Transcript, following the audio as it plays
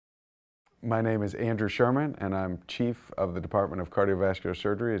My name is Andrew Sherman, and I'm Chief of the Department of Cardiovascular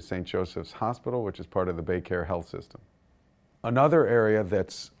Surgery at St. Joseph's Hospital, which is part of the BayCare health system. Another area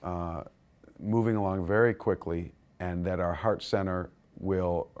that's moving along very quickly and that our heart center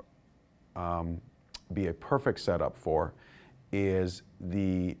will be a perfect setup for is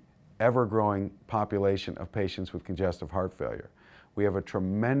the ever-growing population of patients with congestive heart failure. We have a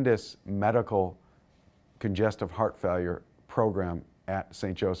tremendous medical congestive heart failure program at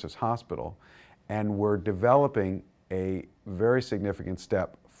St. Joseph's Hospital, and we're developing a very significant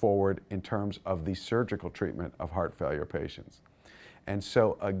step forward in terms of the surgical treatment of heart failure patients. And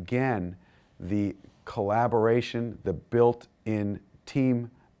so again, the collaboration, the built-in team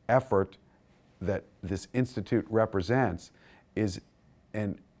effort that this institute represents is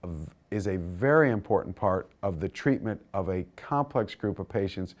a very important part of the treatment of a complex group of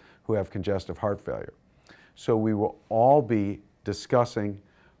patients who have congestive heart failure. So we will all be discussing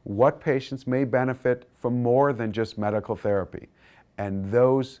what patients may benefit from more than just medical therapy. And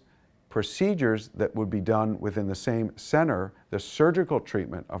those procedures that would be done within the same center, the surgical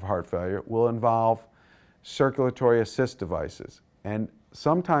treatment of heart failure, will involve circulatory assist devices, and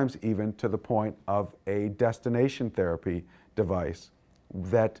sometimes even to the point of a destination therapy device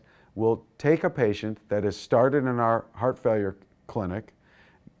that will take a patient that has started in our heart failure clinic,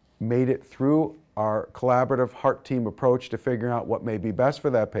 made it through our collaborative heart team approach to figuring out what may be best for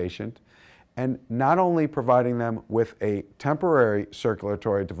that patient, and not only providing them with a temporary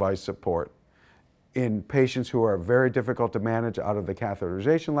circulatory device support in patients who are very difficult to manage out of the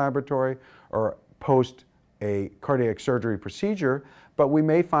catheterization laboratory or post a cardiac surgery procedure, but we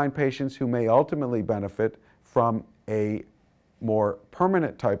may find patients who may ultimately benefit from a more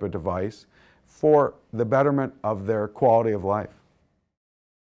permanent type of device for the betterment of their quality of life.